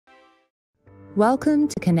Welcome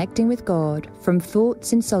to Connecting with God from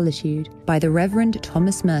Thoughts in Solitude by the Reverend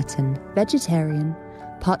Thomas Merton, vegetarian,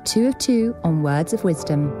 part 2 of 2 on Words of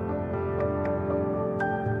Wisdom.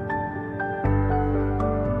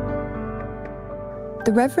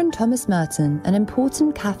 The Reverend Thomas Merton, an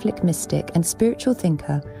important Catholic mystic and spiritual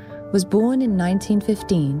thinker, was born in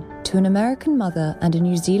 1915 to an American mother and a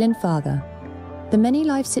New Zealand father. The many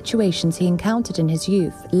life situations he encountered in his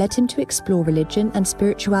youth led him to explore religion and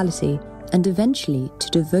spirituality, and eventually to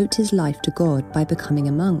devote his life to God by becoming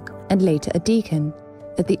a monk, and later a deacon,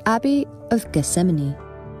 at the Abbey of Gethsemane,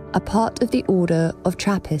 a part of the Order of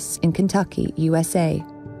Trappists in Kentucky, USA.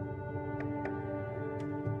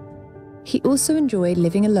 He also enjoyed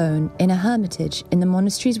living alone in a hermitage in the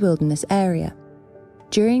monastery's wilderness area.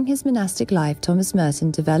 During his monastic life, Thomas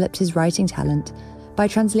Merton developed his writing talent by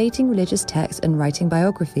translating religious texts and writing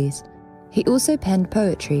biographies. He also penned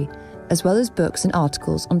poetry, as well as books and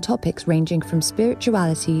articles on topics ranging from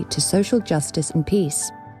spirituality to social justice and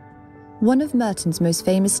peace. One of Merton's most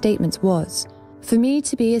famous statements was, "For me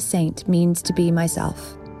to be a saint means to be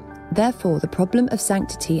myself. Therefore, the problem of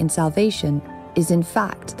sanctity and salvation is in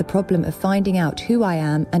fact the problem of finding out who I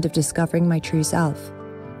am and of discovering my true self."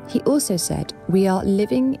 He also said, "We are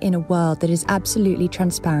living in a world that is absolutely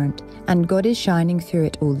transparent, and God is shining through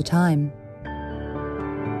it all the time."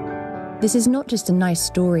 This is not just a nice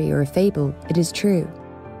story or a fable, it is true.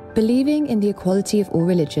 Believing in the equality of all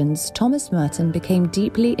religions, Thomas Merton became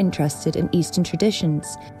deeply interested in Eastern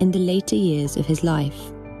traditions in the later years of his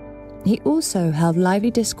life. He also held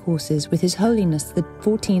lively discourses with His Holiness the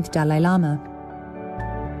 14th Dalai Lama.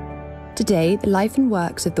 Today, the life and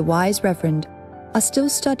works of the wise Reverend are still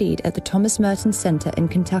studied at the Thomas Merton Center in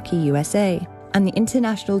Kentucky, USA, and the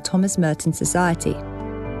International Thomas Merton Society.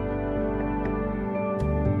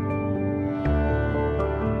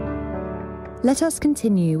 Let us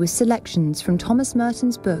continue with selections from Thomas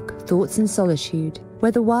Merton's book, Thoughts in Solitude,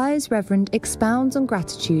 where the wise Reverend expounds on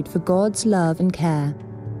gratitude for God's love and care.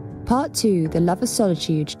 Part 2, The Love of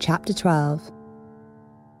Solitude, Chapter 12.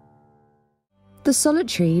 The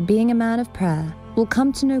solitary, being a man of prayer, will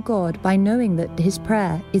come to know God by knowing that his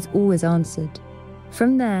prayer is always answered.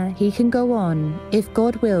 From there, he can go on, if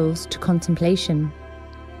God wills, to contemplation.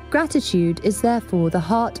 Gratitude is therefore the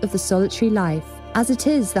heart of the solitary life, as it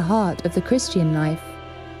is the heart of the Christian life.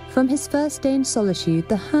 From his first day in solitude,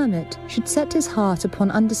 the hermit should set his heart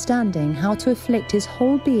upon understanding how to afflict his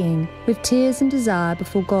whole being with tears and desire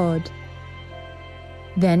before God.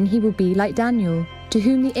 Then he will be like Daniel, to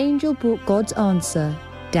whom the angel brought God's answer,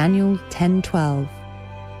 Daniel 10:12.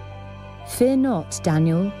 "Fear not,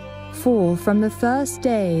 Daniel, for from the first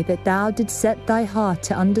day that thou didst set thy heart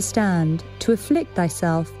to understand, to afflict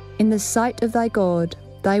thyself in the sight of thy God,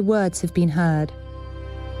 thy words have been heard."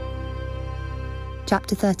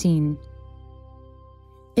 Chapter 13.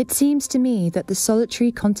 It seems to me that the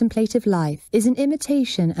solitary contemplative life is an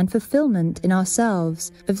imitation and fulfillment in ourselves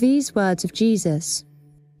of these words of Jesus.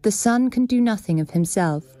 The Son can do nothing of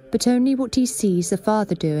himself, but only what he sees the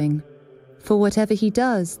Father doing. For whatever he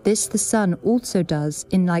does, this the Son also does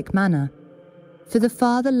in like manner. For the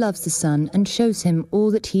Father loves the Son and shows him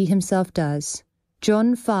all that he himself does.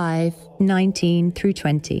 John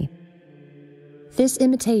 5:19-20. This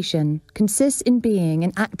imitation consists in being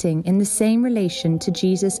and acting in the same relation to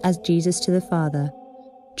Jesus as Jesus to the Father.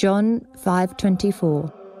 John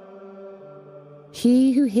 5:24.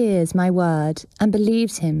 He who hears my word and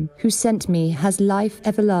believes him who sent me has life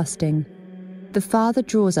everlasting. The Father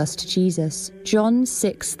draws us to Jesus. John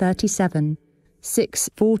 6:37,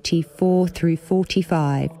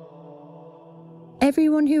 6:44-45.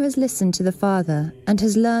 Everyone who has listened to the Father and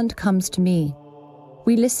has learned comes to me.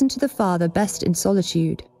 We listen to the Father best in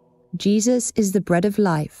solitude. Jesus is the bread of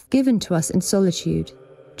life, given to us in solitude.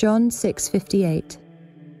 John 6:58.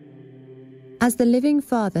 As the living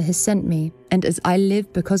Father has sent me, and as I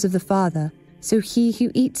live because of the Father, so he who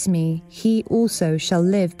eats me, he also shall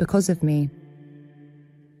live because of me.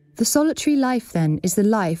 The solitary life, then, is the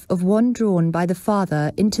life of one drawn by the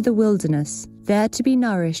Father into the wilderness, there to be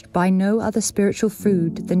nourished by no other spiritual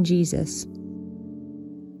food than Jesus.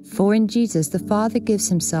 For in Jesus the Father gives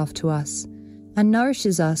himself to us, and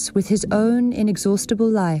nourishes us with his own inexhaustible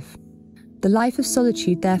life. The life of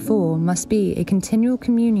solitude, therefore, must be a continual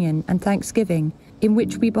communion and thanksgiving, in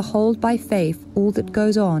which we behold by faith all that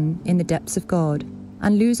goes on in the depths of God,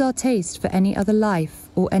 and lose our taste for any other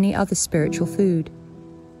life or any other spiritual food.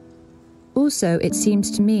 Also, it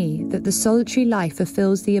seems to me that the solitary life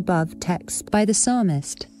fulfills the above text by the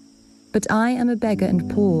psalmist. But I am a beggar and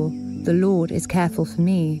poor, the Lord is careful for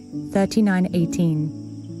me. 39:18.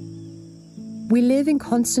 We live in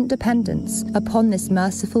constant dependence upon this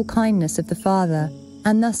merciful kindness of the Father,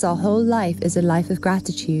 and thus our whole life is a life of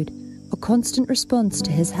gratitude, a constant response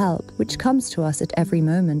to his help, which comes to us at every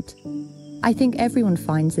moment. I think everyone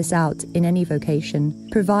finds this out in any vocation,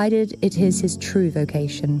 provided it is his true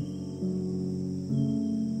vocation.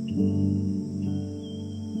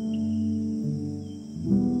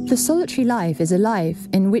 The solitary life is a life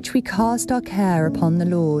in which we cast our care upon the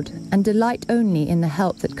Lord and delight only in the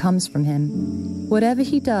help that comes from him. Whatever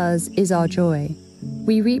he does is our joy.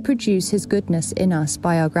 We reproduce his goodness in us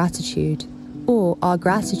by our gratitude, or our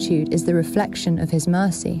gratitude is the reflection of his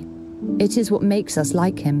mercy. It is what makes us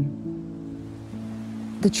like him.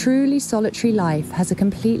 The truly solitary life has a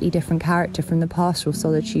completely different character from the pastoral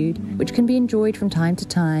solitude, which can be enjoyed from time to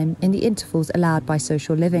time in the intervals allowed by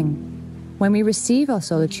social living. When we receive our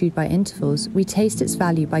solitude by intervals, we taste its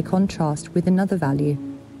value by contrast with another value.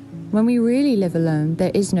 When we really live alone, there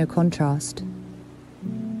is no contrast.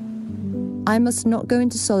 I must not go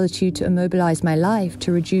into solitude to immobilize my life,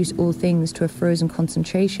 to reduce all things to a frozen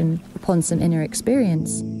concentration upon some inner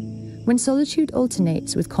experience. When solitude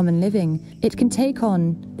alternates with common living, it can take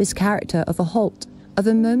on this character of a halt, of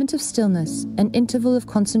a moment of stillness, an interval of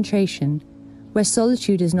concentration. Where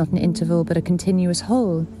solitude is not an interval but a continuous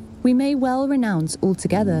whole, we may well renounce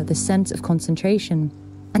altogether the sense of concentration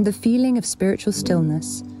and the feeling of spiritual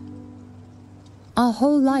stillness. Our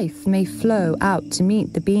whole life may flow out to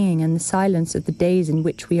meet the being and the silence of the days in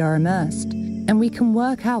which we are immersed, and we can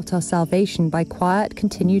work out our salvation by quiet,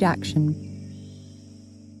 continued action.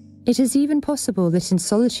 It is even possible that in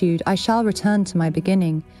solitude I shall return to my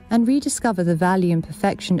beginning and rediscover the value and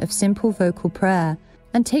perfection of simple vocal prayer,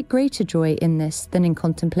 and take greater joy in this than in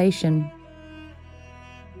contemplation.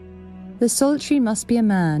 The solitary must be a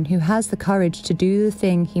man who has the courage to do the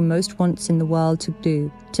thing he most wants in the world to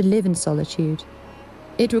do, to live in solitude.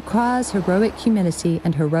 It requires heroic humility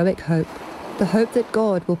and heroic hope, the hope that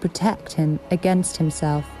God will protect him against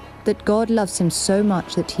himself, that God loves him so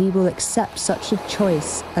much that he will accept such a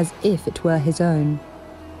choice as if it were his own.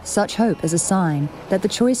 Such hope is a sign that the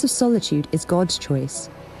choice of solitude is God's choice,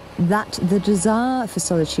 that the desire for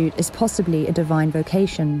solitude is possibly a divine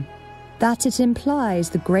vocation, that it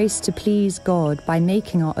implies the grace to please God by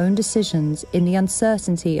making our own decisions in the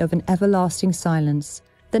uncertainty of an everlasting silence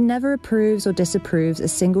that never approves or disapproves a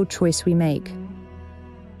single choice we make.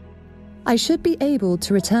 I should be able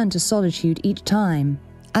to return to solitude each time,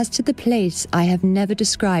 as to the place I have never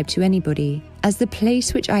described to anybody, as the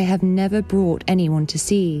place which I have never brought anyone to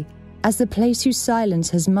see, as the place whose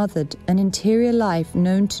silence has mothered an interior life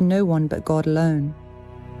known to no one but God alone.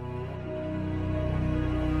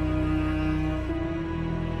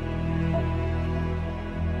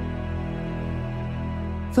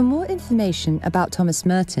 For more information about Thomas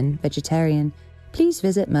Merton, vegetarian, please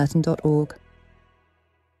visit merton.org.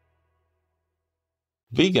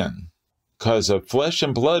 Vegan, 'cause a flesh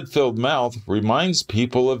and blood-filled mouth reminds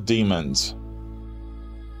people of demons.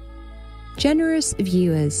 Generous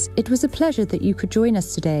viewers, it was a pleasure that you could join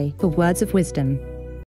us today for Words of Wisdom.